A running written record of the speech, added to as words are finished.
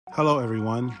Hello,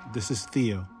 everyone. This is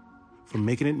Theo from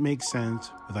Making It Make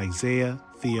Sense with Isaiah,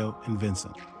 Theo, and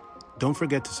Vincent. Don't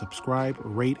forget to subscribe,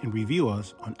 rate, and review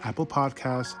us on Apple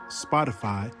Podcasts,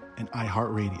 Spotify, and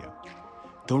iHeartRadio.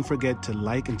 Don't forget to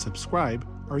like and subscribe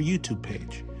our YouTube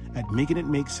page at Making It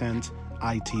Make Sense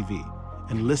ITV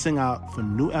and listen out for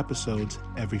new episodes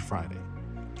every Friday.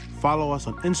 Follow us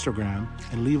on Instagram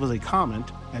and leave us a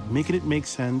comment at Making It Make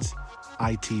Sense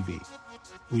ITV.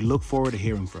 We look forward to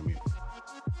hearing from you.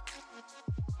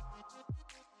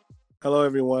 Hello,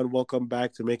 everyone. Welcome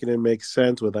back to Making It Make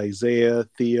Sense with Isaiah,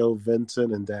 Theo,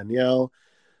 Vincent, and Danielle.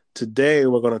 Today,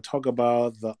 we're going to talk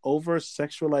about the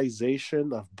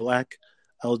over-sexualization of Black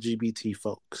LGBT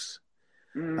folks.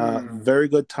 Very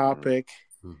good topic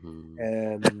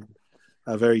and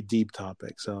a very deep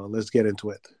topic. So let's get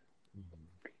into it.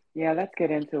 Yeah, let's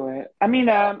get into it. I mean,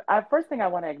 first thing I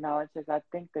want to acknowledge is I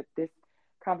think that this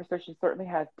conversation certainly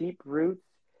has deep roots.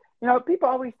 You know, people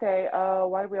always say, "Oh,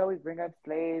 why do we always bring up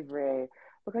slavery?"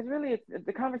 Because really,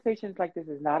 the conversations like this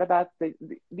is not about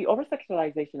the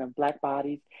over-sexualization of Black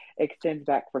bodies extends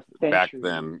back for centuries. Back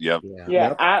then, yep.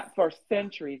 For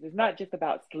centuries. It's not just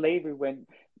about slavery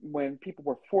when people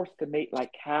were forced to mate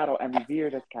like cattle and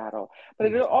revered as cattle, but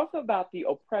it is also about the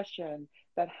oppression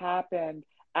that happened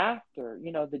after,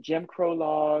 you know, the Jim Crow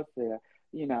laws, the,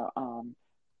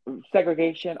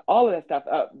 segregation, all of that stuff,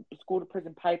 school to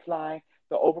prison pipeline,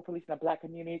 the over-policing of Black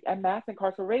communities, and mass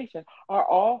incarceration are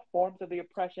all forms of the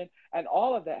oppression, and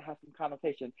all of that has some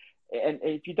connotation. And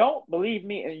if you don't believe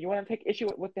me and you want to take issue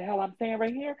with what the hell I'm saying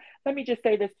right here, let me just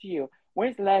say this to you.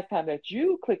 When's the last time that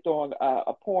you clicked on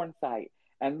a porn site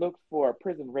and looked for a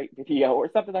prison rape video or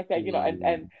something like that, you know,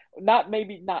 and not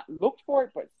looked for it,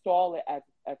 but saw it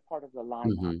as part of the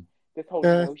lineup? This whole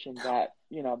notion that,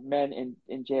 you know, men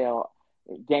in jail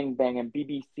gangbanging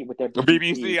BBC with their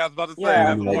BBC. I was about to say.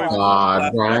 Yeah, that's come on,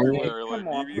 God, right? Come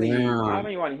on, please. I don't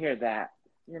even want to hear that.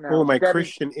 You know, oh, my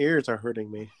Christian ears are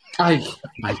hurting me. I'm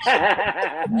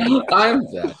that.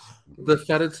 The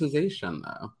fetishization,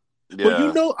 though. Yeah. Well,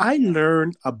 you know, I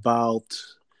learned about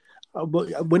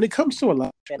when it comes to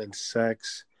election and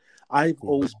sex, I've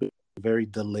always been very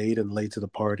delayed and late to the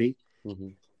party.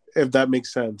 If that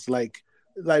makes sense, like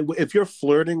if you're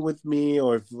flirting with me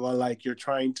or if like you're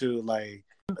trying to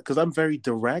because I'm very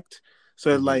direct,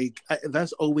 so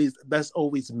that's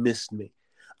always missed me.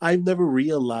 I've never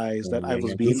realized that I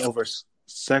was being over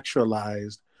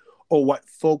sexualized or what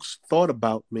folks thought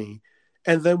about me,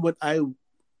 and then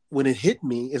when it hit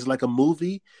me, it's like a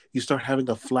movie. You start having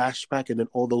a flashback, and then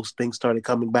all those things started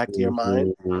coming back to your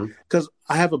mind. Because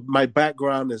I have my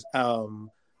background is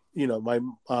my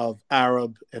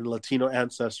Arab and Latino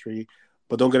ancestry.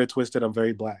 But don't get it twisted, I'm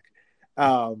very Black.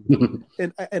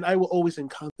 And I will always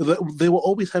they will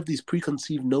always have these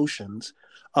preconceived notions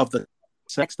of the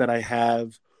sex that I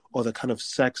have or the kind of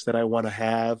sex that I want to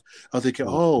have. I'll think,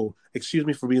 oh, excuse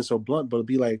me for being so blunt, but it'll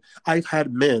be like, I've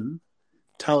had men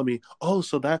telling me, oh,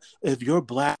 so that if you're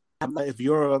Black, if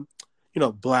you're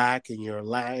Black and you're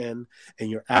Latin and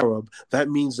you're Arab, that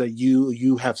means that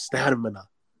you have stamina.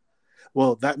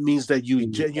 Well, that means that you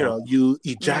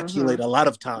ejaculate a lot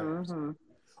of times.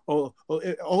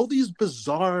 All these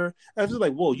bizarre. I was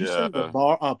like, whoa, you set the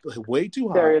bar up way too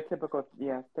high. Stereotypical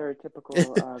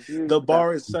views. The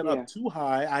bar is set up too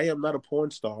high. I am not a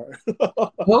porn star.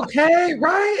 Okay,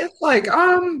 right? It's like,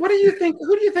 what do you think?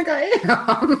 Who do you think I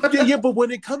am? yeah, but when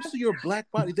it comes to your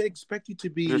Black body, they expect you to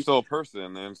be. You're still a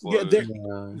person, and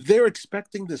they're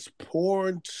expecting this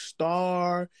porn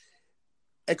star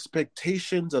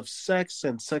expectations of sex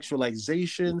and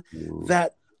sexualization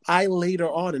that I later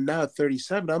on, and now at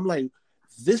 37, I'm like,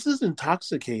 this is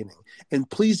intoxicating, and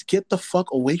please get the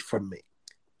fuck away from me.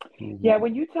 Yeah,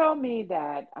 when you tell me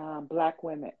that Black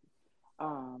women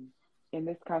in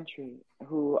this country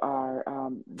who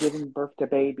are giving birth to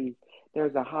babies,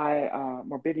 there's a high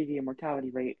morbidity and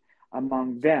mortality rate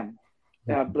among them,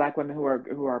 Black women who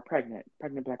are pregnant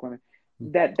Black women.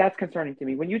 That's concerning to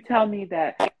me. When you tell me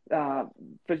that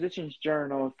Physicians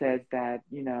Journal says that,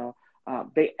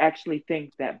 they actually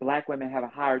think that Black women have a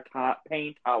higher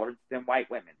pain tolerance than white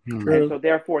women. And so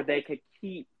therefore they could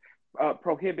keep,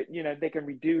 they can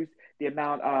reduce the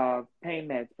amount of pain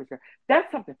meds prescribed.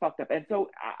 That's something fucked up. And so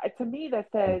to me,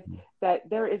 that says that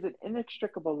there is an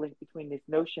inextricable link between this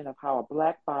notion of how a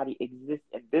Black body exists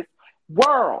in this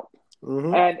world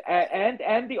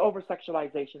and the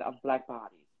over-sexualization of Black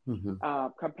bodies.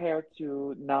 Compared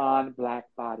to non-Black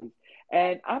bodies.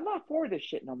 And I'm not for this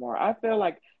shit no more. I feel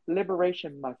like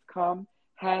liberation must come,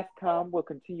 has come, will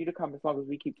continue to come as long as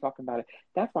we keep talking about it.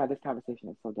 That's why this conversation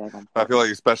is so daggone. I feel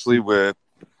like, especially when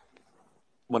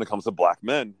it comes to Black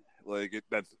men,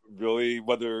 that's really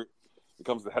whether it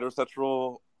comes to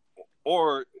heterosexual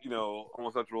or,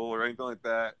 homosexual or anything like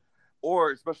that,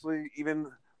 or especially even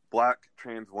Black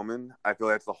trans women, I feel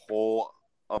like that's a whole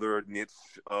other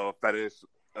niche of fetish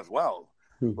as well.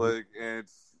 Like, and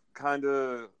it's kind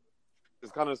of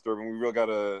disturbing.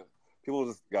 People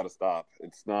just gotta stop.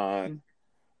 It's not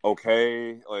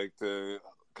okay, like, to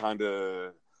kind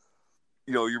of,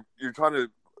 you're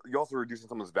also reducing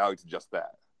someone's value to just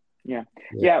that. Yeah.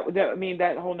 I mean,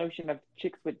 that whole notion of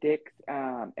chicks with dicks,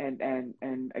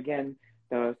 and again,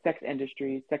 the sex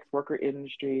industry, sex worker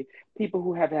industry, people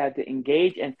who have had to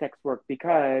engage in sex work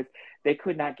because they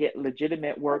could not get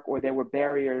legitimate work, or there were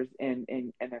barriers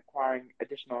in acquiring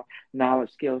additional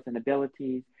knowledge, skills, and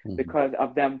abilities because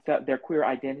of their queer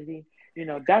identity.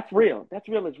 That's real. That's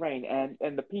real as rain.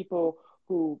 And the people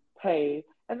who pay,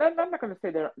 and I'm not going to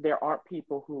say there aren't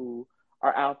people who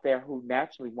are out there who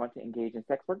naturally want to engage in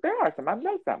sex work. There are some. I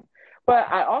know some. But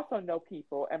I also know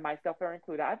people, and myself are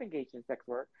included, I've engaged in sex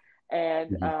work.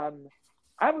 And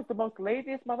I was the most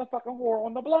laziest motherfucking whore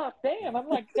on the block. Damn, I'm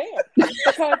like, damn,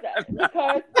 because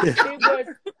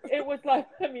it was like,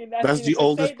 I mean, that's the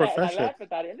oldest profession. And I laugh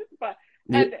about it, and it's fun,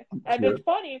 and it's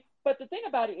funny. But the thing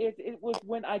about it is, it was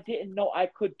when I didn't know I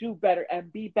could do better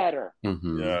and be better.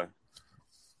 Yeah.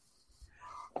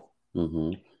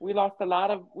 We lost a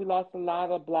lot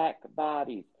of Black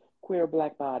bodies, queer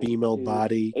Black bodies, female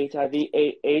body,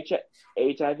 HIV/AIDS.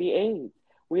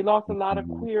 We lost a lot of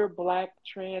queer Black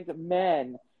trans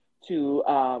men to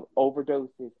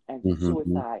overdoses and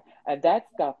suicide, and that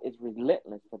stuff is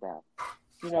relentless for them.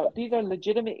 These are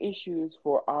legitimate issues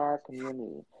for our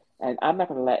community, and I'm not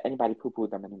going to let anybody poo-poo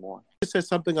them anymore. It says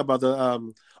something about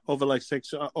the over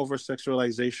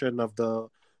sexualization of the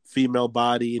female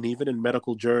body, and even in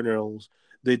medical journals,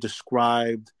 they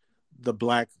described the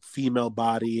Black female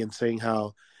body and saying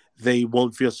how they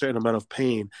won't feel a certain amount of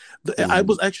pain. I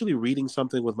was actually reading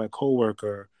something with my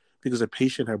coworker because a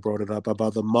patient had brought it up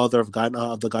about the mother of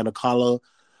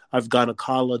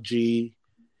gynecology,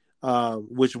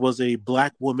 which was a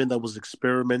Black woman that was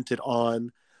experimented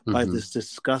on by this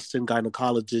disgusting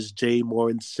gynecologist, J.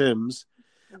 Morin Sims.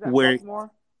 Is that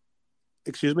Baltimore?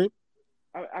 Excuse me?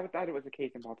 I thought it was a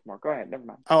case in Baltimore. Go ahead, never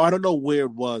mind. Oh, I don't know where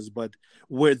it was, but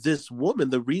where this woman,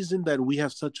 the reason that we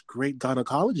have such great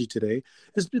gynecology today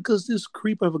is because this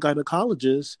creep of a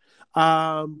gynecologist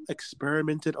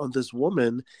experimented on this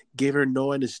woman, gave her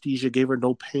no anesthesia, gave her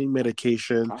no pain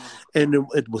medication, and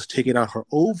it was taking out her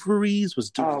ovaries,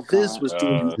 was doing this, was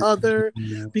doing the other,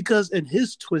 because in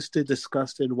his twisted,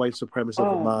 disgusting white supremacist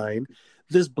of mind,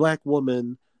 this Black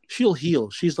woman, she'll heal.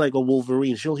 She's like a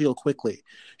Wolverine. She'll heal quickly.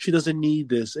 She doesn't need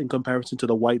this in comparison to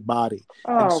the white body,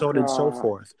 and so on and so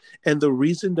forth. And the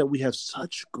reason that we have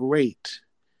such great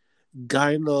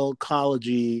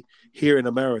gynecology here in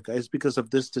America is because of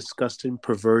this disgusting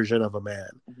perversion of a man.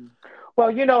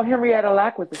 Well, Henrietta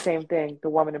Lack was the same thing, the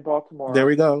woman in Baltimore. There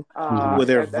we go. Where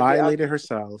they're violating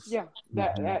herself. Yeah.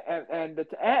 And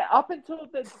up until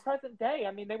the present day,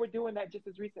 I mean, they were doing that just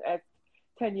as recent as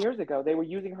 10 years ago. They were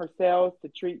using her cells to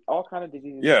treat all kinds of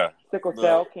diseases. Yeah. Sickle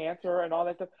cell, cancer, and all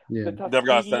that stuff. Yeah. The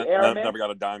Tuskegee Airmen. Never got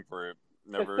a dime for it.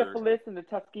 Never. The syphilis and the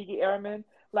Tuskegee Airmen.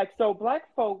 So Black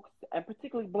folks, and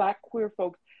particularly Black queer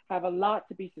folks, have a lot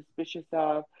to be suspicious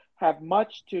of, have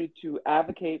much to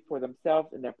advocate for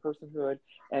themselves and their personhood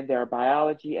and their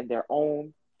biology and their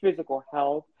own physical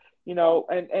health.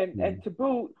 And to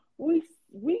boot, we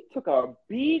took a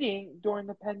beating during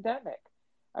the pandemic.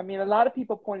 I mean, a lot of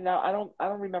people pointed out, I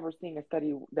don't remember seeing a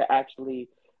study that actually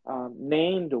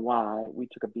named why we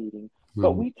took a beating,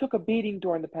 but we took a beating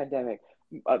during the pandemic.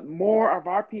 More of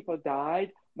our people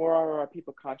died, more of our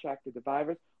people contracted the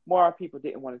virus, more of our people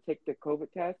didn't want to take the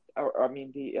COVID test,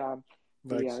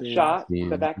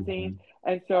 the vaccine.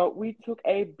 And so we took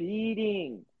a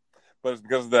beating. But it's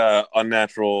because of that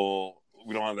unnatural,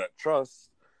 we don't have that trust,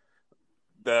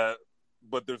 but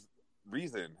there's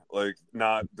reason, like,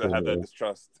 not to have that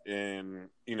distrust in,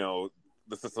 the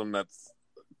system that's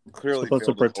clearly supposed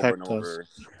to protect us.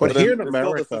 But here in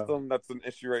America, the system that's an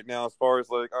issue right now, as far as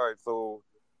like, all right, so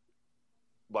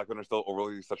Black women are still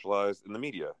overly sexualized in the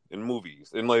media, in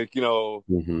movies, and like, in,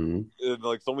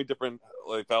 like, so many different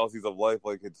like fallacies of life.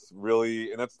 Like, it's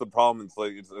really, and that's the problem. It's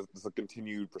like it's a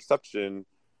continued perception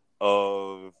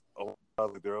of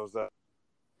like, there was that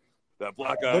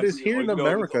Black guy. But it's here in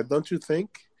America, don't you think?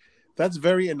 That's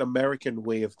very an American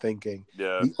way of thinking.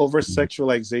 Yeah. The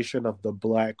over-sexualization of the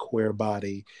Black queer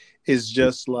body is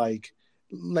just like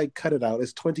cut it out.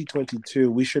 It's 2022.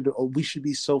 We should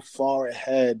be so far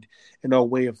ahead in our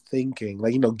way of thinking.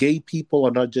 Like, gay people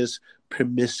are not just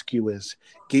promiscuous.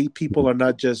 Gay people are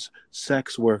not just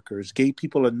sex workers. Gay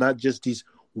people are not just these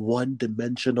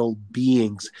one-dimensional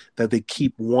beings that they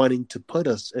keep wanting to put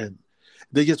us in.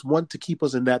 They just want to keep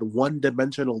us in that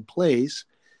one-dimensional place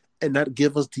and not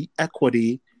give us the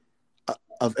equity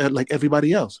of like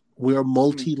everybody else. We are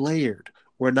multi-layered.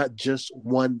 We're not just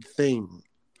one thing.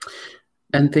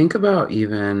 And think about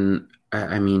even,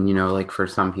 I mean, you know, like for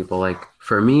some people, like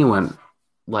for me, when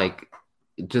like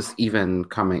just even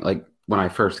coming, like when I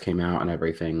first came out and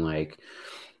everything, like,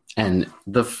 and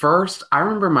I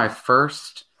remember my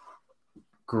first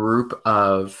group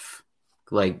of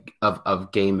like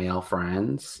of gay male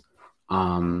friends,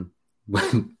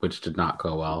 which did not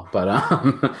go well,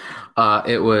 but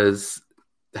it was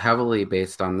heavily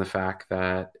based on the fact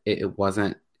that it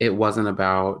wasn't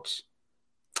about,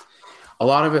 a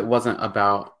lot of it wasn't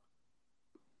about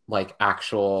like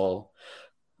actual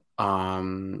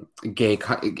gay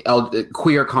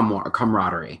queer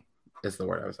camaraderie is the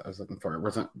word I was looking for. It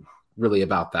wasn't really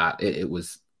about that.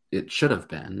 It should have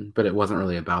been, but it wasn't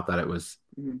really about that. It was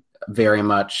very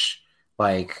much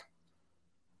like,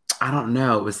 I don't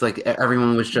know. It was like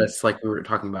everyone was just like we were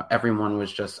talking about. Everyone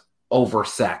was just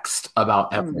oversexed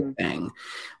about everything.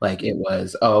 Like it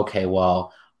was, oh, okay,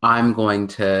 well, I'm going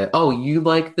to, oh, you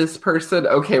like this person?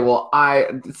 Okay, well,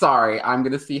 I'm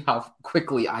going to see how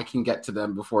quickly I can get to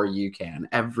them before you can.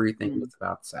 Everything was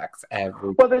about sex.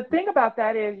 Everything. Well, the thing about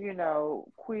that is, you know,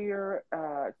 queer,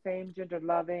 same gender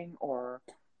loving or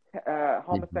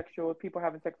homosexual people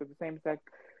having sex with the same sex,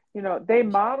 you know, they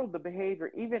model the behavior,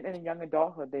 even in young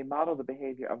adulthood, they model the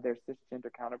behavior of their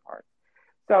cisgender counterparts.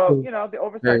 So, you know, the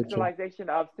over-sexualization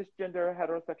of cisgender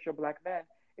heterosexual Black men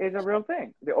is a real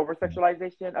thing. The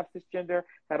over-sexualization of cisgender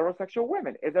heterosexual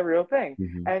women is a real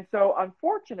thing. And so,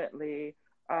 unfortunately,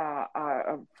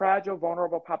 a fragile,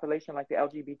 vulnerable population like the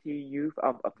LGBT youth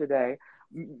of today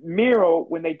mirror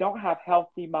when they don't have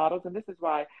healthy models. And this is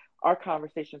why our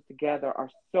conversations together are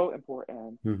so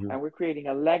important. And we're creating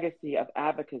a legacy of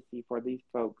advocacy for these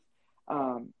folks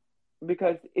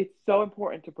because it's so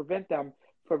important to prevent them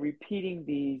for repeating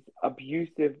these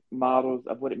abusive models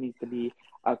of what it means to be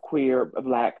a queer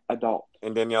Black adult.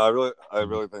 And Danielle, I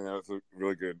really think that's a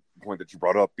really good point that you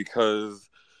brought up, because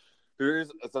there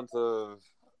is a sense of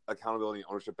accountability and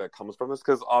ownership that comes from this,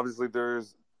 because obviously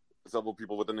there's several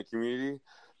people within the community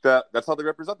that's how they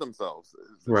represent themselves.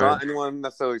 It's not anyone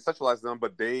necessarily sexualizes them,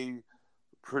 but they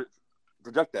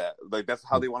project that. Like that's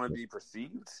how they want to be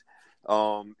perceived.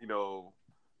 You know,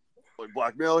 like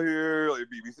Black male here, like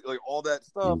BBC, like all that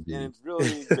stuff, and it's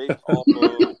really based off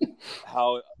of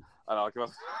how. I don't know.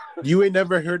 You ain't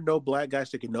never heard no Black guy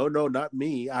thinking, no, not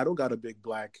me. I don't got a big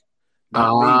Black.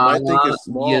 Not me. My thing is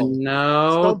small. You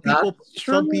know,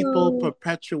 some people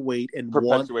perpetuate and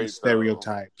want these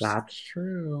stereotypes. That's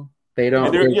true. They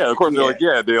don't. Of course,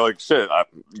 they're like, shit, I'm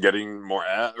getting more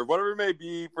at or whatever it may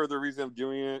be for the reason of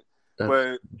doing it.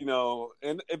 But you know,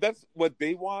 and if that's what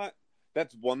they want,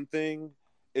 that's one thing.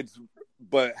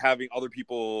 But having other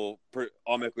people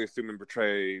automatically assume and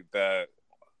portray that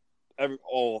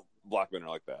all Black men are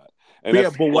like that. And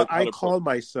but what I call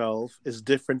myself is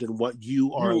different than what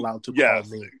you are allowed to call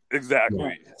me.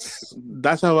 Exactly.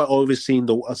 That's how I always seen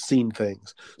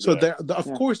things. So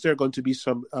of course there are going to be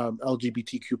some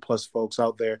LGBTQ plus folks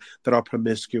out there that are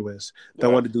promiscuous,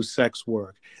 that want to do sex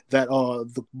work, that are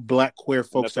the Black queer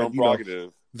folks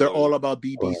that they're all about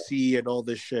BBC and all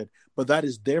this shit. But that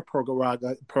is their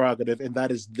prerogative, and that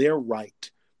is their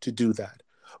right to do that.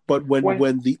 But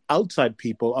when the outside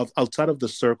people outside of the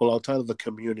circle, outside of the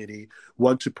community,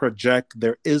 want to project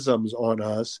their isms on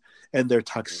us and their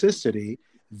toxicity,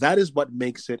 that is what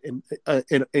makes it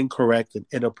incorrect and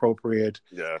inappropriate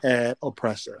and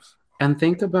oppressive. And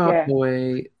think about the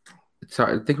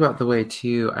way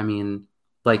too. I mean,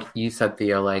 like you said,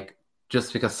 Theo, like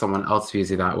just because someone else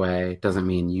views you that way doesn't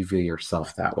mean you view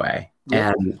yourself that way.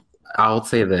 Yeah. And I'll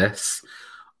say this,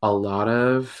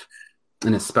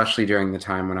 and especially during the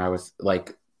time when I was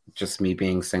like just me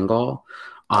being single,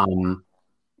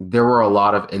 there were a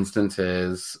lot of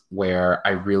instances where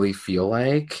I really feel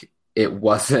like it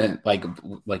wasn't like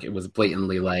it was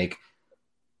blatantly like,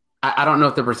 I don't know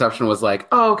if the perception was like,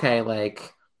 oh, okay,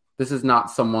 like this is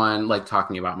not someone like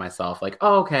talking about myself. Like,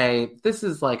 oh, okay, this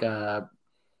is like a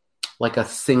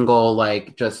single,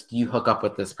 like just you hook up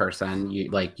with this person.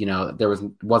 You like, you know, there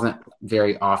wasn't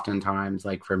very often times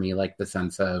like for me, like the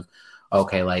sense of,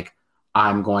 okay, like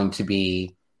I'm going to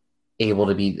be able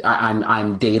to be,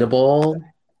 I'm dateable,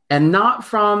 and not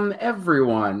from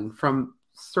everyone, from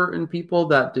certain people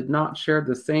that did not share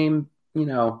the same, you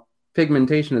know,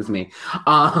 pigmentation as me,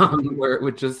 where it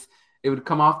would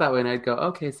come off that way, and I'd go,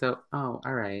 okay, so, oh,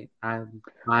 all right,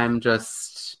 I'm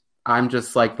just I'm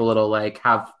just like the little like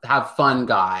have fun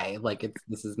guy. Like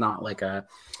this is not like a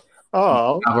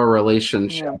have a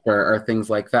relationship or things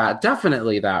like that.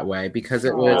 Definitely that way because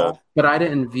it was, but I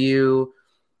didn't view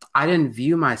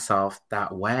myself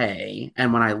that way.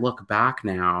 And when I look back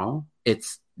now,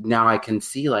 now I can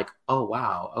see like, oh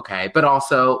wow, okay. But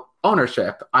also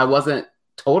ownership. I wasn't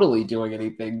totally doing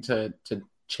anything to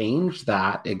change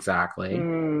that exactly.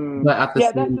 But at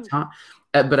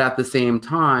the same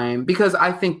time, because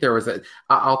I think there was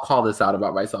I'll call this out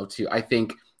about myself too. I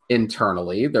think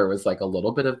internally there was like a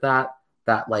little bit of that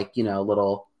like,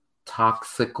 little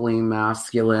toxically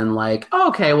masculine, like,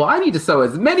 okay, well, I need to sow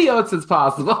as many oats as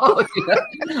possible.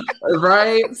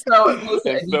 Right? So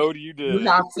listen, so you do. You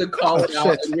have to call it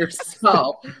out in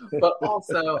yourself. But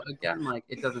also, again, like,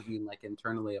 it doesn't mean like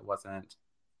internally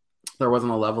there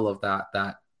wasn't a level of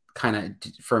that kind of,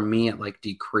 for me, it like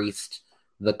decreased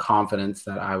the confidence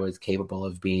that I was capable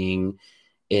of being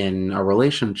in a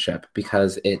relationship,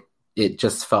 because it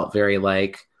just felt very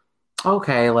like,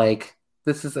 okay, like,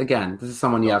 this is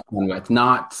someone you have fun with,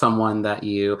 not someone that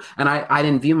and I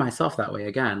didn't view myself that way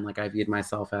again. Like, I viewed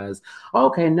myself as,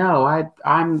 okay, no,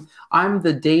 I'm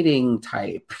the dating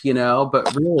type,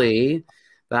 but really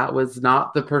that was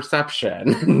not the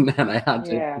perception. And I had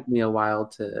to take me a while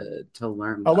to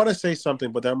learn that. I want to say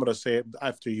something, but then I'm going to say it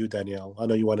after you, Danielle. I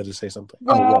know you wanted to say something.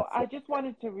 Well, I just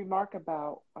wanted to remark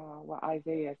about what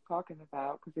Isaiah is talking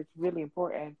about, because it's really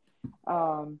important.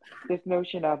 This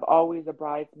notion of always a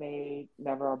bridesmaid,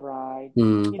 never a bride.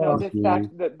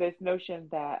 This notion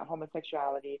that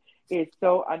homosexuality is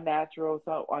so unnatural,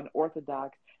 so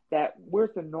unorthodox, that we're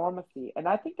to normalcy. And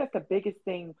I think that's the biggest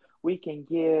thing we can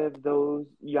give those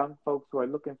young folks who are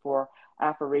looking for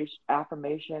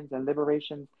affirmations and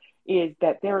liberations, is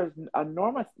that there is a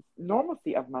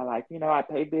normalcy of my life. I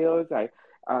pay bills, I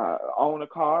own a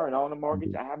car and own a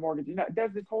mortgage, I have mortgage.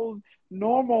 There's this whole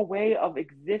normal way of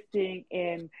existing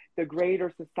in the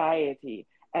greater society.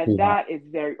 And that is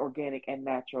very organic and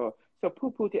natural. So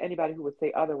poo-poo to anybody who would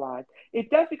say otherwise.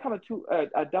 It does become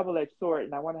a double-edged sword,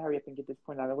 and I want to hurry up and get this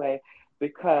point out of the way,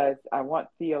 because I want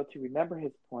Theo to remember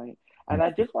his point. And I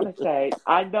just want to say,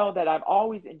 I know that I'm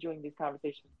always enjoying these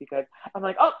conversations, because I'm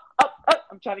like,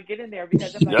 I'm trying to get in there,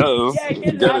 because I'm like,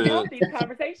 I love these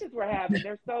conversations we're having.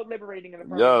 They're so liberating and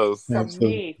affirming for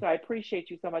me. So I appreciate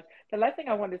you so much. The last thing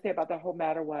I wanted to say about the whole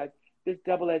matter was this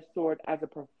double-edged sword as a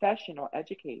professional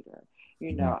educator.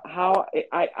 How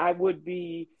I would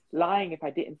be lying if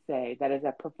I didn't say that as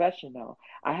a professional,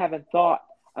 I haven't thought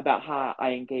about how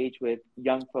I engage with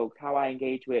young folks, how I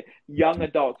engage with young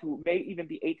adults who may even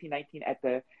be 18, 19 at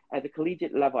the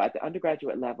collegiate level, at the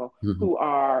undergraduate level, who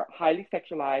are highly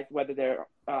sexualized, whether they're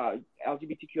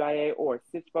LGBTQIA or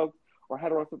cis folks or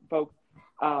hetero folks,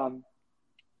 and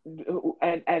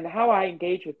how I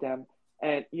engage with them.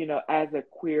 And, as a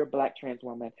queer Black trans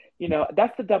woman,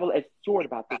 that's the double-edged sword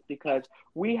about this, because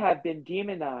we have been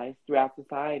demonized throughout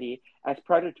society as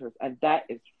predators, and that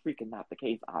is freaking not the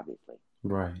case, obviously.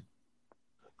 Right.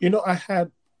 I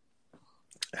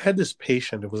had this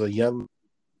patient. It was a young,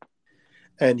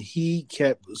 and he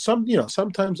kept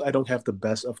sometimes I don't have the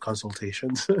best of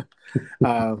consultations.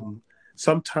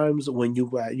 Sometimes when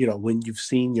when you've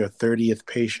seen your 30th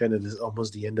patient and it's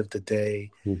almost the end of the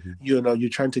day, you're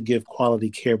trying to give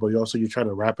quality care, but you're trying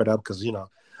to wrap it up because,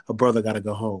 a brother got to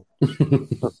go home.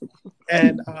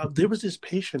 And there was this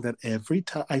patient that every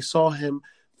time I saw him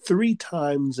 3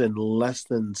 times in less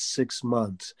than 6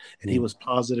 months, and he was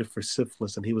positive for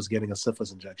syphilis, and he was getting a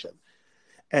syphilis injection.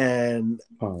 And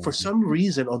for some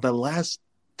reason, on the last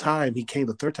time he came,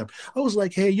 the 3rd time, I was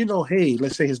like, hey,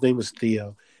 let's say his name was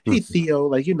Theo. Hey, Theo,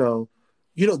 like,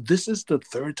 this is the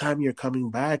 3rd time you're coming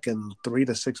back in 3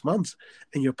 to 6 months,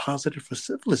 and you're positive for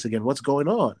syphilis again. What's going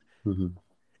on?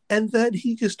 And then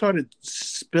he just started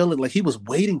spilling, like he was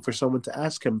waiting for someone to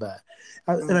ask him that.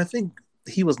 And I think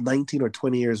he was 19 or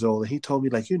 20 years old, and he told me,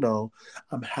 like,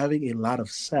 I'm having a lot of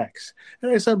sex.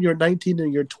 And I said, you're 19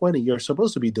 and you're 20. You're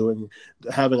supposed to be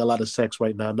having a lot of sex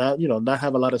right now. Not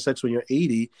have a lot of sex when you're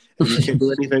 80 and you can't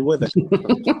do anything with it.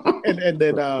 and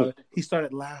then he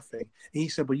started laughing. And he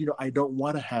said, but, I don't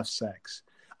want to have sex.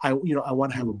 I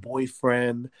want to have a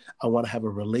boyfriend. I want to have a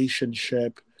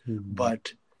relationship.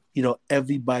 But,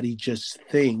 everybody just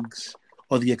thinks,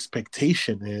 or the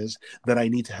expectation is, that I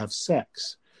need to have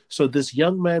sex. So this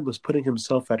young man was putting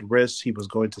himself at risk. He was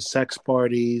going to sex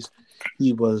parties.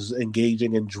 He was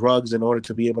engaging in drugs in order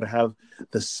to be able to have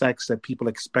the sex that people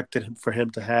expected for him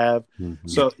to have.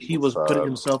 So he was putting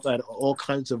himself at all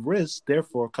kinds of risks,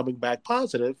 therefore coming back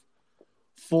positive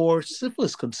for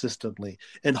syphilis consistently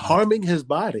and harming his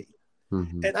body.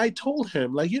 Mm-hmm. And I told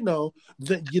him, like,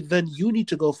 then you need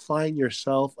to go find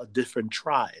yourself a different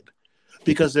tribe.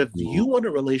 Because if you want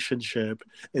a relationship,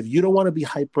 if you don't want to be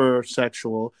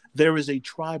hypersexual, there is a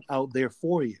tribe out there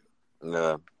for you.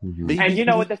 Yeah. Mm-hmm. And you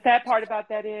know what the sad part about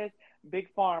that is?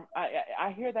 Big Farm.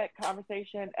 I hear that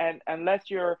conversation, and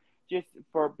unless you're just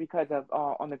because of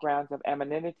on the grounds of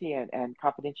anonymity and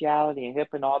confidentiality and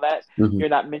HIP and all that, Mm-hmm. you're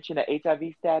not mentioning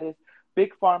HIV status.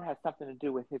 Big Farm has something to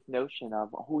do with his notion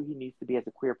of who he needs to be as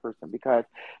a queer person because,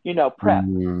 PrEP.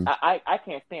 Mm-hmm. I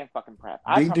can't stand fucking PrEP.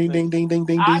 Ding, ding, ding, ding, ding,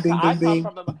 ding, ding, ding, I ding, come ding.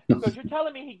 from the because you're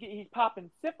telling me he's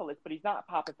popping syphilis, but he's not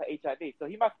popping for HIV, so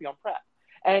he must be on PrEP.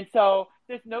 And so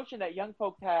this notion that young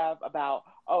folks have about,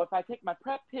 oh, if I take my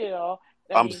PrEP pill,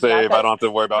 I'm safe. I don't have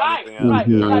to worry about anything else. Right.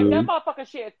 Mm-hmm. Like that motherfucking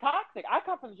shit is toxic. I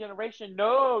come from the generation,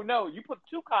 no, you put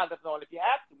 2 condoms on if you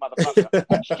have to,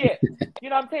 motherfucker. Shit. You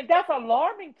know what I'm saying? That's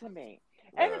alarming to me.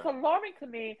 And it's alarming to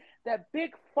me that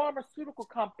big pharmaceutical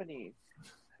companies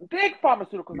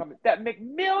that make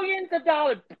millions of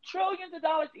dollars, trillions of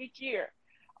dollars each year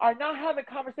are not having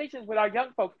conversations with our young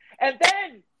folks. And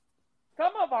then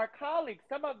some of our colleagues,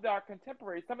 some of our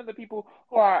contemporaries, some of the people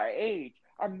who are our age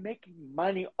are making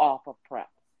money off of PrEP,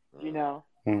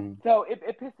 So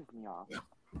it pisses me off.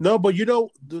 No, but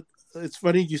it's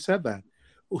funny you said that.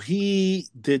 He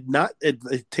did not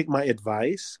take my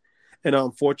advice. And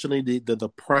unfortunately, the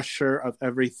pressure of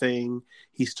everything,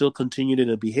 he still continued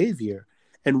in a behavior.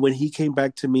 And when he came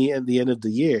back to me at the end of the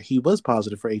year, he was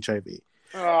positive for HIV.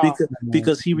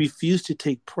 Because he refused to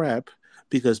take PrEP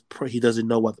because he doesn't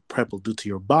know what the PrEP will do to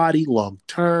your body long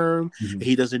term. Mm-hmm.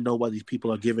 He doesn't know what these people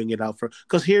are giving it out for.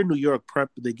 Because here in New York, PrEP,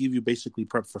 they give you basically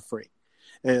PrEP for free.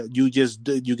 You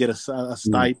get a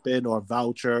stipend or a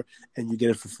voucher and you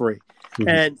get it for free. Mm-hmm.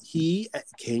 And he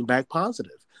came back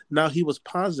positive. Now he was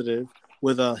positive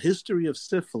with a history of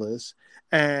syphilis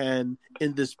and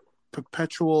in this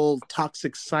perpetual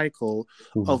toxic cycle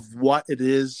of what it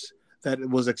is that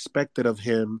was expected of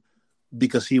him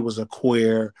because he was a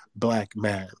queer Black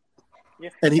man. Yeah.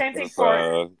 And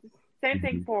same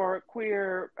thing for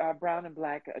queer brown and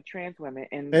Black trans women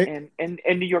in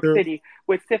New York City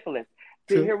with syphilis.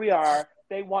 So here we are.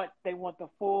 They want the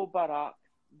full buttocks,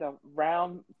 the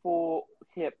round full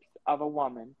hips of a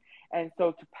woman. And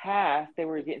so to pass, they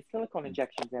were getting silicone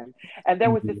injections in. And there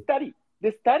was this study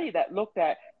that looked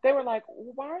at, they were like,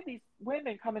 why are these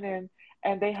women coming in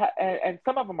and and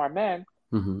some of them are men,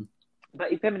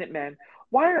 but effeminate men.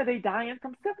 Why are they dying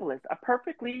from syphilis? A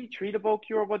perfectly treatable,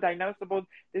 curable, diagnosable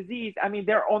disease. I mean,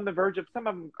 they're on the verge of, some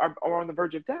of them are on the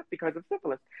verge of death because of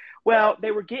syphilis. Well,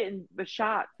 they were getting the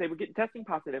shots. They were getting testing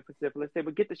positive for syphilis. They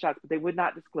would get the shots, but they would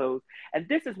not disclose. And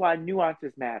this is why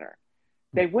nuances matter.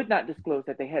 They would not disclose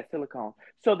that they had silicone.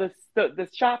 So the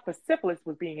shot for syphilis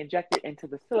was being injected into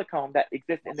the silicone that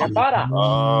exists in their buttock.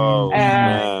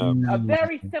 And a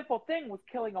very simple thing was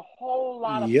killing a whole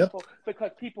lot of people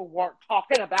because people weren't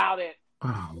talking about it.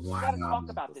 Oh, wow. You gotta talk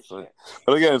about this shit.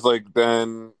 But again, it's like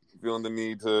then feeling the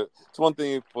need to. It's one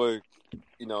thing if like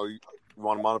you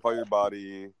want to modify your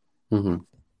body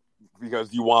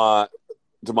because you want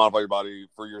to modify your body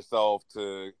for yourself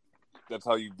to. That's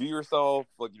how you view yourself,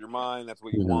 like your mind. That's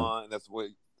what you want. And that's what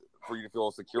for you to feel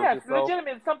secure. Yeah, with yourself.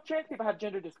 Legitimate. Some trans people have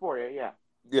gender dysphoria. Yeah.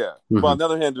 Yeah, but on the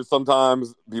other hand, just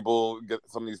sometimes people get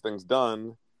some of these things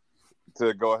done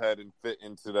to go ahead and fit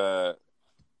into that.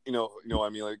 You know what I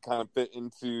mean? Like kind of fit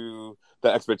into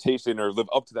that expectation or live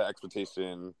up to that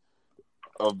expectation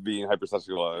of being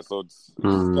hypersexualized. So it's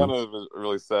kind of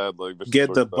really sad. Like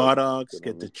get the buttocks,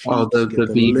 get the cheeks, get the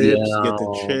lips, get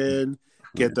the chin.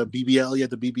 Get the BBL,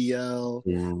 the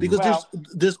BBL, because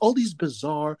there's all these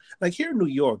bizarre, like here in New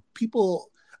York, people.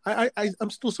 I'm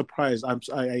still surprised.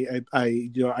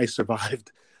 I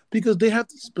survived because they have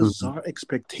these bizarre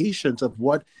expectations of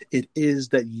what it is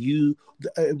that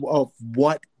of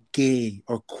what gay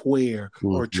or queer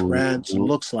or trans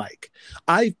looks like.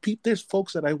 There's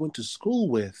folks that I went to school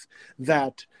with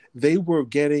that they were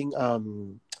getting.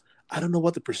 I don't know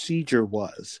what the procedure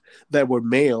was that were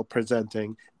male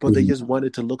presenting, but they just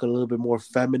wanted to look a little bit more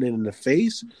feminine in the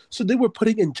face. So they were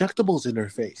putting injectables in their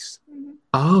face.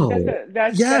 Oh,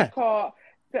 that's called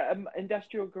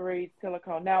industrial grade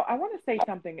silicone. Now, I want to say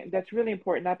something that's really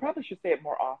important. I probably should say it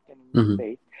more often in this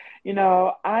space.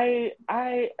 I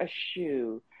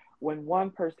eschew when one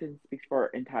person speaks for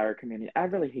an entire community. I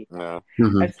really hate that.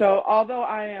 And so although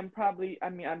I am probably,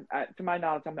 to my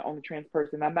knowledge, I'm the only trans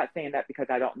person. I'm not saying that because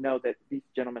I don't know that these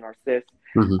gentlemen are cis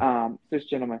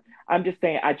gentlemen. I'm just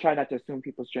saying I try not to assume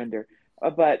people's gender.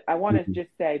 But I want to just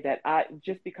say that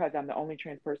just because I'm the only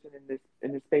trans person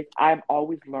in this space, I'm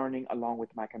always learning along with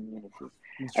my community.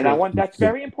 And that's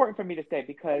very important for me to say,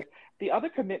 because the other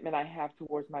commitment I have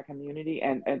towards my community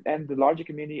and the larger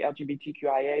community,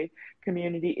 LGBTQIA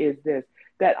community, is this,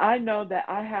 that I know that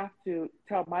I have to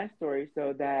tell my story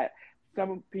so that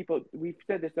some people, we've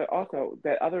said this also,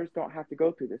 that others don't have to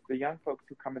go through this. The young folks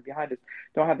who come in behind us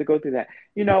don't have to go through that.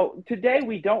 Today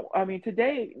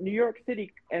today, New York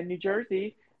City and New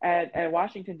Jersey and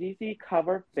Washington, D.C.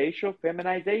 cover facial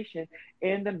feminization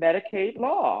in the Medicaid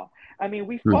law.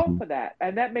 We fought for that.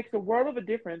 And that makes a world of a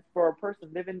difference for a person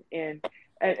living in,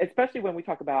 especially when we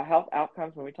talk about health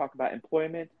outcomes, when we talk about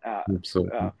employment,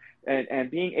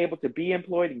 and being able to be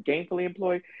employed and gainfully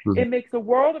employed. It makes a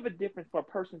world of a difference for a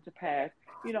person to pass.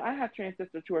 I have trans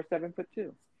sisters who are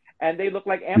 7'2", and they look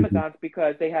like Amazons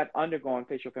because they have undergone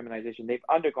facial feminization. They've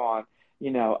undergone,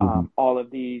 all of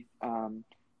these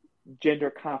gender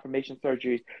confirmation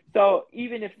surgeries. So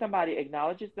even if somebody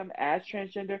acknowledges them as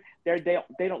transgender,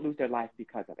 they don't lose their life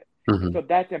because of it. So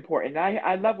that's important. And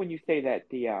I love when you say that,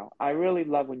 Theo. I really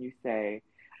love when you say,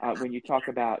 when you talk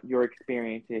about your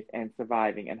experiences and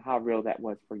surviving and how real that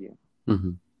was for you.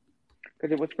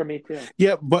 Because it was for me too.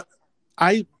 Yeah, but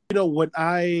when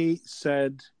I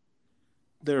said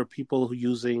there are people who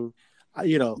using,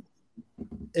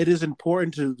 it is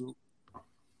important to,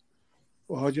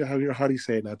 how do you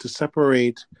say it now, to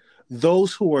separate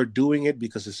those who are doing it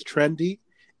because it's trendy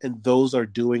and those are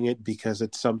doing it because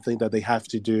it's something that they have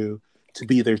to do to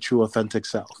be their true authentic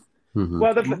self.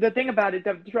 Well, the thing about it,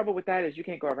 the trouble with that is you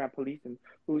can't go around policing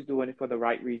who's doing it for the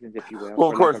right reasons, if you will. Well,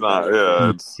 of course not.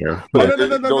 Yeah.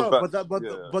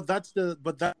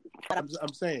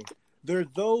 I'm saying there are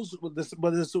those,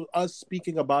 but it's us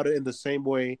speaking about it in the same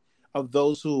way of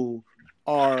those who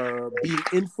are being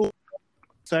influenced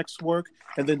sex work,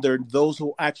 and then there are those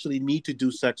who actually need to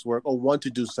do sex work or want to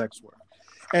do sex work.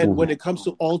 And when it comes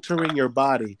to altering your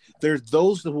body, there's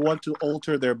those who want to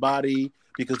alter their body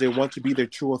because they want to be their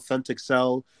true authentic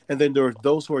self, and then there are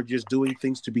those who are just doing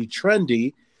things to be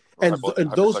trendy, and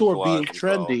those who are being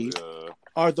trendy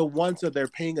are the ones that they're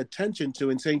paying attention to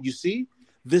and saying, you see,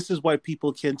 this is why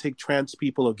people can't take trans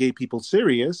people or gay people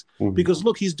serious, because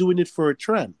look, he's doing it for a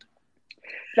trend.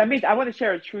 That means I want to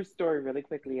share a true story really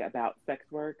quickly about sex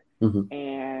work.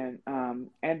 And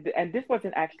this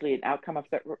wasn't actually an outcome of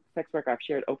sex work. I've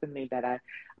shared openly that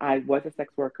I was a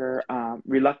sex worker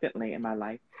reluctantly in my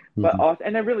life, but also,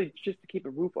 and then really just to keep a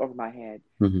roof over my head.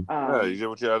 Yeah, you did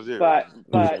what you had to do. But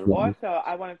also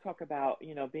I want to talk about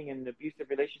being in an abusive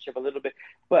relationship a little bit,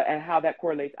 and how that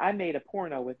correlates. I made a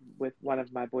porno with one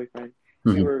of my boyfriends.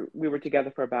 We were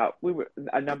together for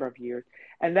a number of years,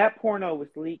 and that porno was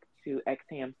leaked to X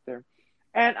Hamster.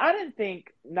 And I didn't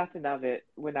think nothing of it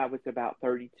when I was about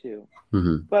 32.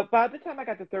 But by the time I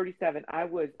got to 37, I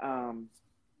was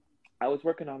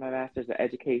working on my master's of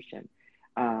education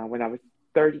when I was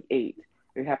 38.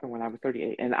 It happened when I was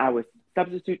 38, and I was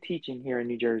substitute teaching here in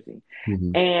New Jersey.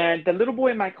 And the little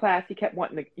boy in my class, he kept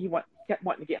wanting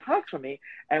to get hugs from me.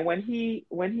 And when he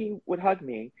would hug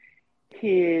me,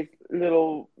 his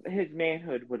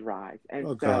manhood would rise, and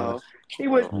he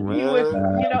was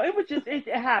it was just, it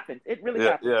happens. It really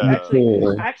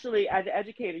happens. Actually, as an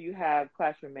educator, you have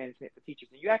classroom management for teachers,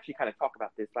 and you actually kind of talk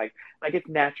about this like it's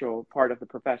natural part of the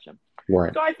profession.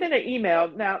 Right. So I sent an email.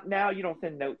 Now you don't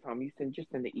send notes home. You send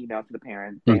the email to the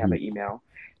parents. They have an email,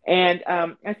 and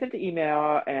I sent the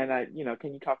email, and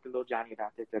can you talk to little Johnny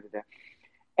about this?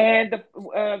 And the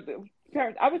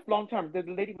parents, I was long-term. The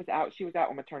lady was out. She was out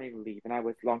on maternity leave, and I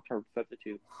was long-term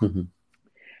substitute.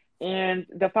 And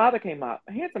the father came up,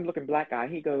 a handsome-looking black guy.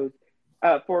 He goes,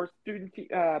 for student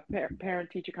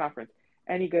parent-teacher conference,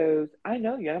 and he goes, "I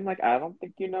know you." And I'm like, "I don't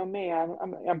think you know me.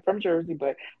 I'm from Jersey,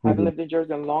 but I've lived in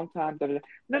Jersey a long time."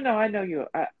 No, I know you.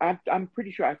 I'm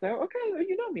pretty sure. I said, "Okay, well,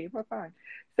 you know me. We're fine."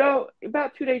 So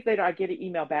about 2 days later, I get an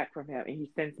email back from him, and he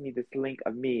sends me this link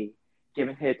of me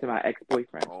giving head to my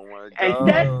ex-boyfriend. Oh my God. And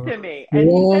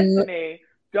he says to me,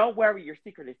 "Don't worry, your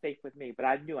secret is safe with me." But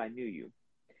I knew you.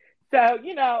 So,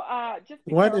 just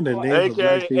be what careful. In the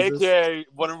name AKA,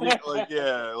 what are we, By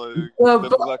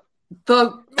the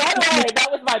way, that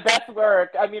was my best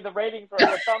work. I mean, the ratings for the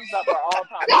thumbs up are all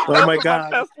time. Oh my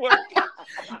God.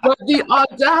 But the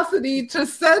audacity to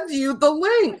send you the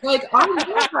link. I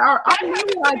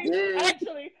did.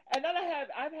 Actually, and then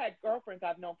I've had girlfriends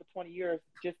I've known for 20 years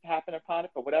just happen upon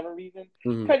it for whatever reason.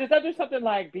 Because it's under something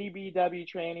like BBW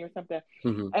training or something.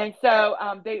 And so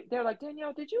they're like,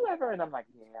 "Danielle, did you ever?" And I'm like,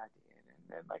 "Yeah, I did." And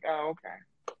they're like, "Oh, okay."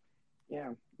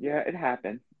 Yeah, it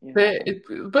happened.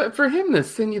 But for him to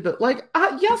send you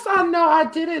yes, I know I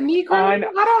did it, Negro. I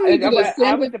don't need to send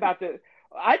I was about to.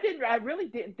 I really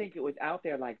didn't think it was out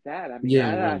there like that. I mean,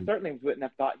 Yeah, I right. certainly wouldn't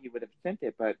have thought you would have sent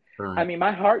it, but I Right. mean,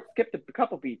 my heart skipped a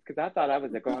couple beats because I thought I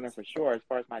was a goner for sure as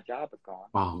far as my job is gone.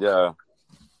 Oh, Yeah.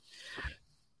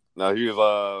 No, he was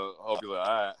hope he's like,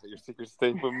 all right, your secret's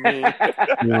safe with me.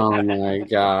 oh my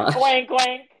gosh. Clank,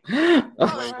 clank.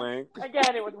 Wink, wink.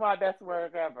 Again, it was my best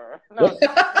work ever. No.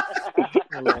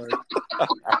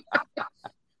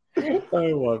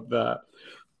 I love that.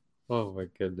 Oh my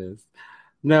goodness.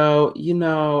 No,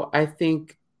 I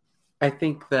think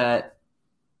that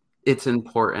it's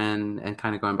important, and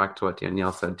kind of going back to what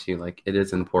Danielle said too, like it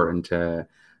is important to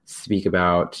speak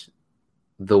about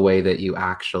the way that you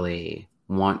actually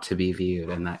want to be viewed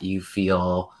and that you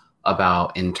feel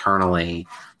about internally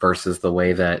versus the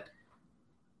way that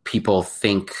people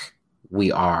think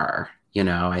we are.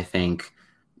 I think,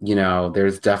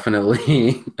 there's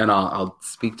definitely, and I'll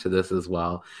speak to this as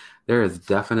well, there is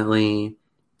definitely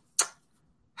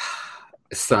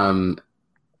some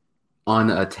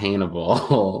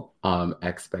unattainable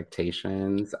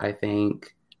expectations, I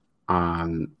think,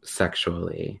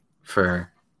 sexually for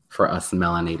us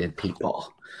melanated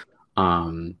people,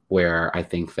 where I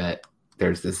think that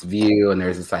there's this view and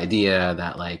there's this idea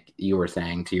that, like you were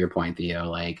saying, to your point, Theo,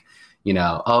 like,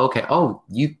 oh, okay,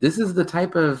 this is the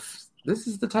type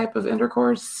of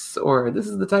intercourse, or this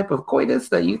is the type of coitus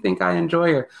that you think I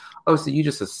enjoy, or so you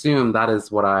just assume that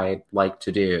is what I like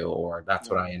to do, or that's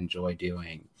what I enjoy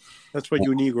doing. That's what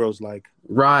you Negroes like.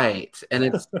 Right. And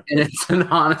and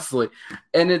honestly,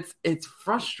 and it's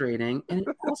frustrating, and it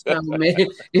also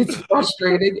it's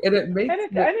frustrating, and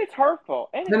it's hurtful.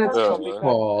 And it's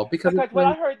hurtful because what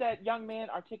I heard that young man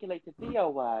articulate to Theo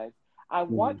was, I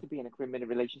want to be in a committed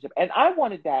relationship. And I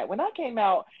wanted that. When I came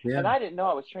out, and I didn't know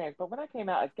I was trans, but when I came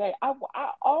out as gay, I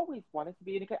always wanted to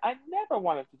be in I never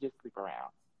wanted to just sleep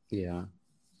around. Yeah.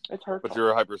 It's hurtful. But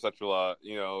you're a hypersexual,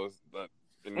 that.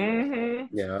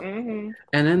 Yeah.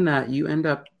 And in that, you end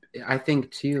up, I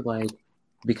think too, like,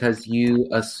 because you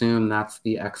assume that's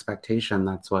the expectation,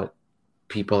 that's what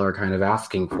people are kind of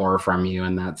asking for from you,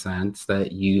 in that sense,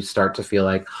 that you start to feel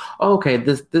like, oh, okay,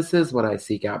 this is what I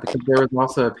seek out. Because there was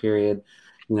also a period,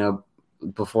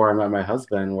 before I met my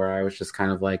husband, where I was just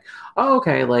kind of like, oh,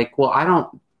 okay, like, well,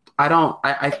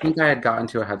 I think I had gotten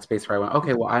to a headspace where I went,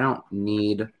 okay, well, I don't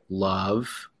need love,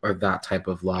 or that type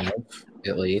of love,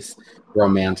 at least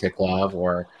romantic love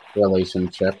or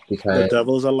relationship, because the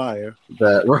devil's a liar.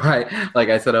 Right. Like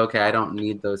I said, okay, I don't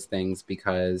need those things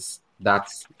because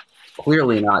that's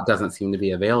clearly doesn't seem to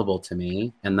be available to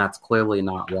me. And that's clearly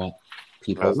not what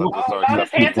people want. Not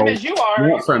as handsome as you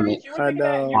are. From me. I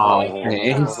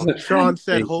know. Sean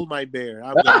said, hold my bear.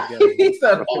 I'm going to get it. He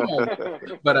said, hold my bear.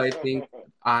 But I think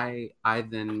I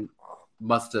then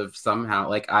must have somehow,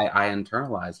 like, I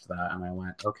internalized that, and I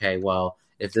went, okay, well,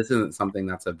 if this isn't something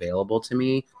that's available to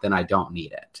me, then I don't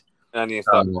need it. And you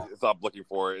stop looking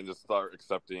for it and just start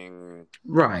accepting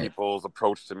people's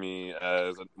approach to me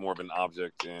as more of an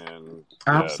object. And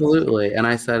absolutely. And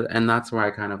I said, and that's where I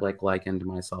kind of like likened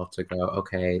myself to go,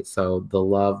 okay, so the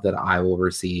love that I will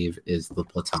receive is the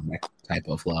platonic type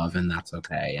of love, and that's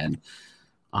okay. And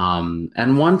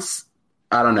once,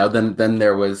 I don't know, then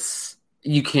there was,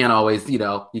 you can't always, you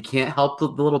can't help the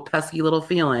little pesky little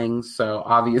feelings. So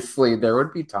obviously there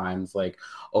would be times, like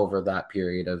over that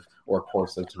period of, or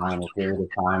course of time, or period of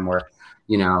time where,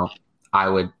 I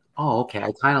would, oh, okay,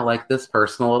 I kind of like this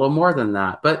person a little more than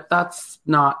that, but that's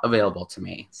not available to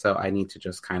me. So I need to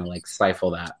just kind of like stifle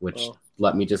that, which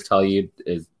let me just tell you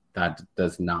is that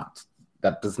does not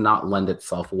lend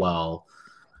itself well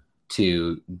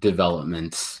to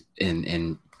development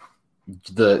in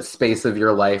the space of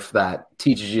your life that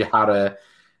teaches you how to,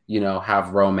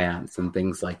 have romance and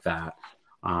things like that.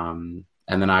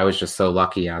 And then I was just so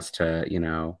lucky as to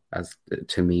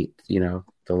meet,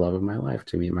 the love of my life,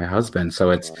 to meet my husband. So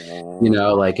it's,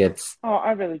 like it's. Oh,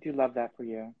 I really do love that for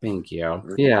you. Thank you.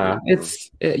 Yeah.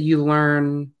 You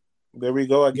learn. There we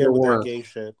go again with that gay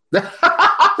shit. As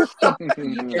I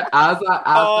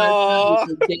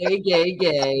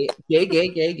gay.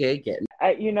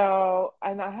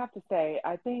 And I have to say,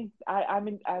 I think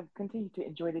I've continued to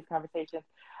enjoy these conversations.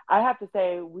 I have to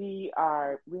say, we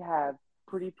have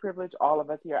pretty privileged, all of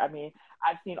us here. I mean,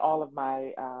 I've seen all of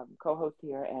my co-hosts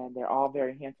here, and they're all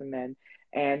very handsome men.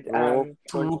 And what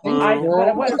I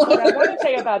want to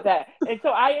say about that, and so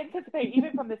I anticipate,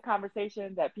 even from this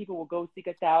conversation, that people will go seek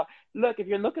us out. Look, if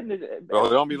you're looking to,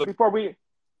 don't be looking before we.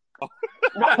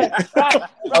 Okay, let's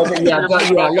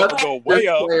go way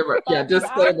up.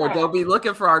 Disclaimer. Don't be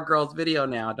looking for our girls' video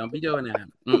now. Don't be doing that.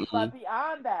 But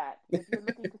beyond that, if you're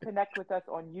looking to connect with us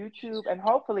on YouTube, and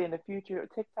hopefully in the future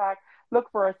TikTok,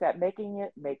 look for us at Making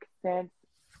It Make Sense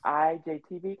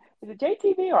IJTV. Is it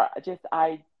JTV or just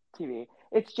ITV?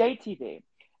 It's JTV.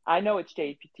 I know it's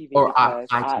JTV or because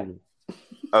ITV.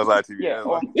 I was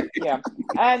ITV. Yeah,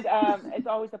 And it's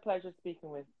always a pleasure speaking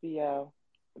with Theo,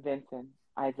 Vincent,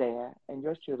 Isaiah, and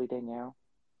yours truly, Danielle.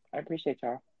 I appreciate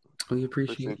y'all. We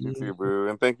appreciate you too, boo.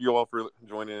 And thank you all for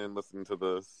joining and listening to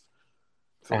this.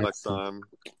 Till next time.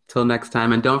 Till next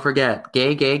time. And don't forget,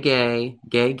 gay. Gay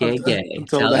is good.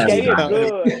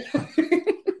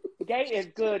 Gay is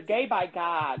good. Gay by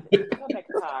God. Until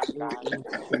next time, guys.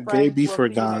 Gay be for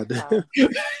God. Bye.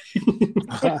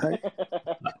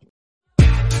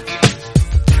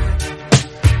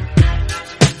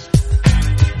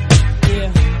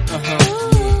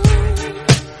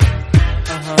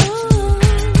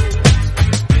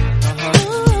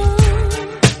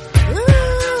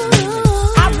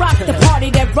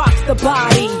 Rocks the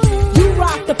body. You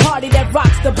rock the party that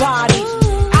rocks the body.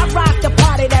 I rock the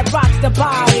party that rocks the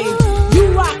body.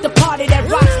 You rock the party that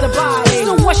rocks the body.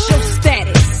 So what's your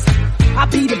status? I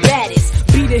be the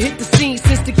baddest. Be the hit the scene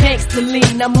since the gangster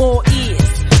lean. I'm all ears.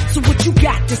 So what you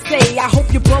got to say? I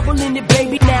hope you're bubbling it,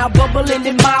 baby. Now bubbling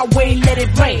it my way, let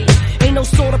it rain. Ain't no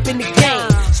sort up in the game.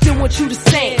 Still want you the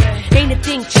same. Ain't a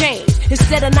thing changed.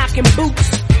 Instead of knocking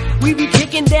boots, we be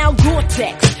kicking down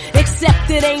Gore-Tex. Except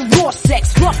it ain't raw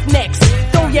sex, roughnecks.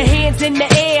 Throw your hands in the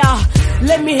air.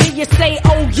 Let me hear you say,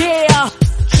 oh yeah.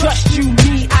 Trust you,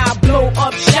 me, I blow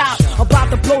up shop. About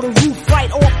to blow the roof right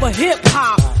off of hip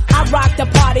hop. I rock the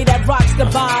party that rocks the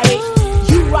body.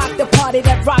 You rock the party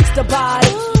that rocks the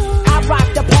body. I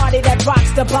rock the party that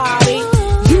rocks the body.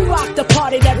 You rock the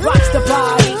party that rocks the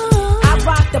body. I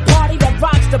rock the party that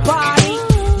rocks the body.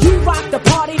 You rock the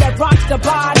party that rocks the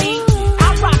body.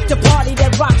 I rock the party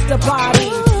that rocks the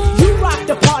body. You rock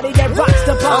the party that rocks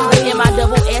the body.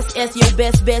 M-I-double-S-S, your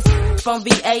best from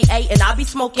VAA. And I be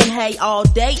smoking hay all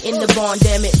day in the barn,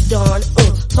 damn it, darn.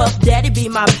 Puff Daddy be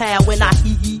my pal when I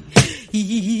hee.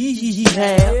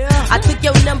 I took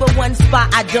your number one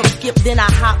spot, I jump, skip, then I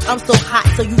hop. I'm so hot,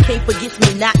 so you can't forget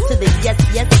me not to the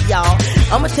yes, y'all.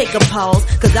 I'ma take a pause,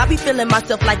 cause I be feeling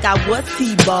myself like I was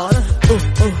T-Ball.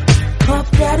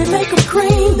 Puff Daddy make them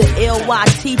cream. The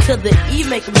L-Y-T to the E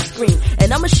make them scream.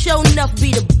 And I'ma show enough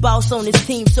be the boss on this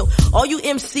team. So all you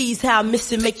MCs, how I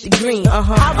miss it, make the green. I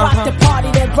rock the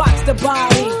party that rocks the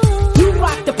body. You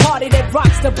rock the party that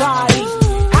rocks the body.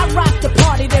 I rock the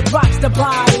party that rocks the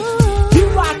body. You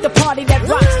rock the party that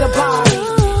rocks the body.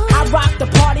 I rock the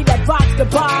party that rocks the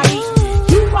body.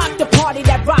 You rock the party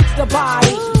that rocks the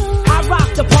body. I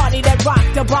rock the party that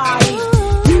rocks the body.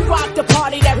 You rock the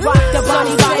party that rocks the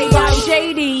body.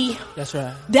 Shady. That's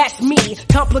right. That's me.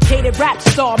 Complicated rap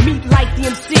star. Meet like the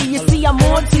MC. You see, I'm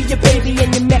on to your baby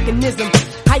and your mechanism.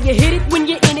 How you hit it when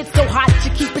you're in it so hot.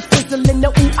 You keep it sizzling. The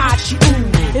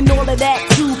ooh-ah-chi-ooh. And all of that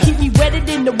too. Keep me wetted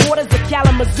in the waters of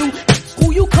Kalamazoo.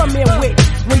 Who you come in with?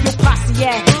 Where your posse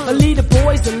at? Or leave the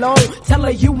boys alone. Tell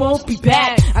her you won't be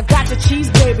back. I got the cheese,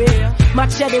 baby. My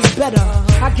cheddar's better.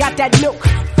 I got that milk.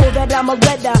 For that I'm a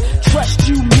redder. Trust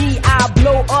you, me, I'll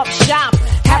blow up shop.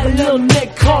 Have a little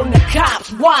nick calling the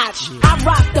cops. Watch. I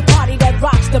rock the party that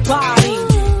rocks the body.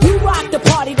 You rock the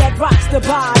party that rocks the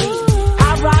body.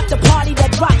 I rock the party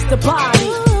that rocks the body.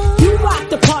 You rock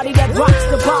the party that rocks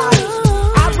the body.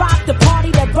 I rock the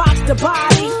party that rocks the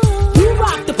body. You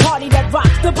rock the party that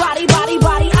rocks the body,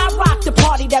 body. I rock the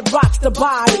party that rocks the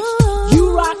body.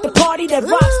 You rock the party that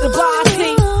rocks the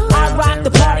body. I rock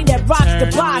the party that rocks the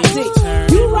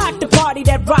body. You rock the party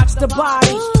that rocks the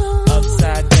body.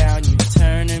 Upside down, you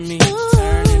turning me.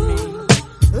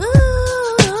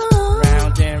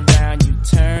 Round and round, you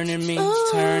turning me.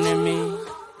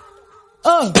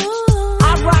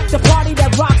 I rock the party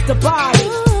that rocks the body.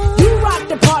 You rock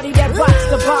the party that rocks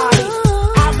the body.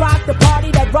 I rock the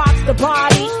party that rocks the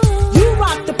body. You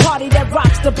rock the party that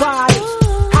rocks the body.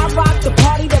 I rock the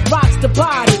party that rocks the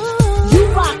body. You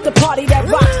rock the party that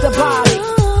rocks the body.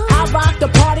 I rock the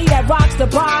party that rocks the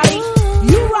body.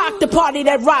 You rock the party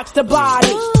that rocks the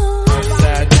body.